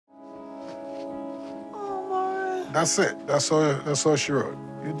That's it. That's all she wrote.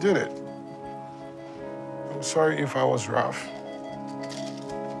 You did it. I'm sorry if I was rough.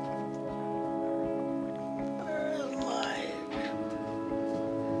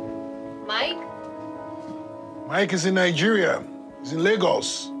 Mike? Mike is in Nigeria. He's in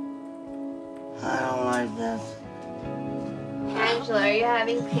Lagos. I don't like this. Angela, are you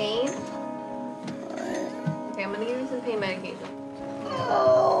having pain? Okay, I'm gonna give you some pain medication.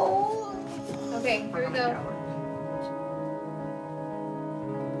 No. Okay, here we go.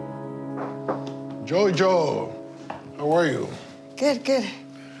 Jojo, how are you? Good, good.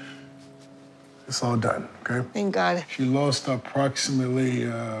 It's all done, okay? Thank God. She lost approximately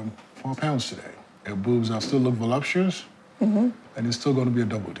 4 pounds today. Her boobs are still look voluptuous, and it's still going to be a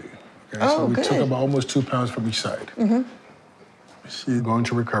double D. Okay? Oh, so we good. took about almost 2 pounds from each side. She's going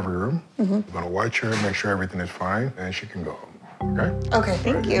to recovery room. We're going to watch her, make sure everything is fine, and she can go home, okay? Okay,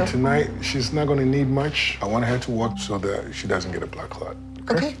 thank you. And tonight, she's not going to need much. I want her to walk so that she doesn't get a blood clot.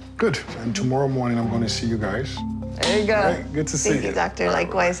 Okay. Good. And tomorrow morning, I'm going to see you guys. There you go. All right, good to see you. Thank you, doctor.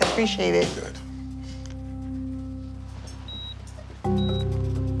 Likewise, I appreciate it. Good.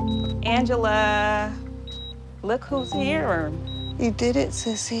 Angela, look who's here. You did it,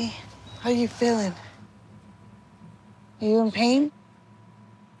 sissy. How you feeling? Are you in pain?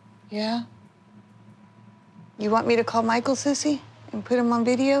 Yeah? You want me to call Michael, sissy, and put him on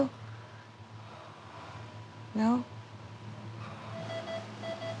video? No?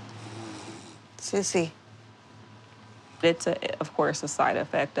 Sissy. It's, of course, a side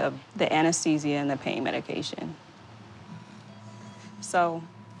effect of the anesthesia and the pain medication. So,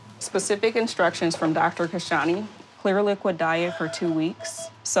 specific instructions from Dr. Kashani, clear liquid diet for 2 weeks.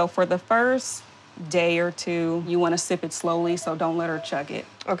 So for the first day or two, you want to sip it slowly, so don't let her chug it.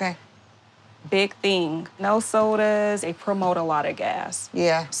 Okay. Big thing, no sodas, they promote a lot of gas.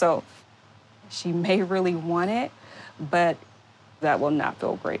 Yeah. So she may really want it, but that will not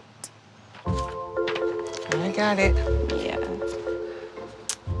feel great. I got it. Yeah.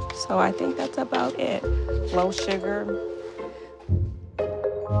 So I think that's about it. Low sugar.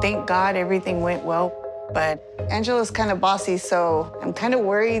 Thank God everything went well, but Angela's kind of bossy, so I'm kind of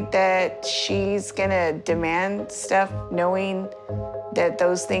worried that she's gonna demand stuff knowing that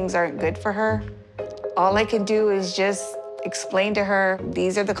those things aren't good for her. All I can do is just explain to her,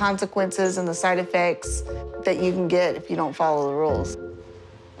 these are the consequences and the side effects that you can get if you don't follow the rules.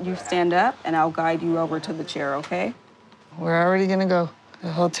 You stand up, and I'll guide you over to the chair, okay? We're already gonna go to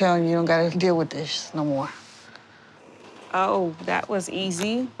the hotel, and you don't gotta deal with this no more. Oh, that was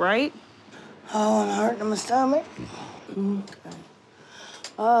easy, right? Oh, I'm hurting my stomach. Okay.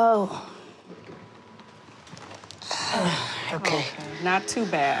 Oh. Okay. Not too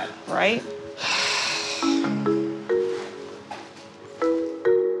bad, right?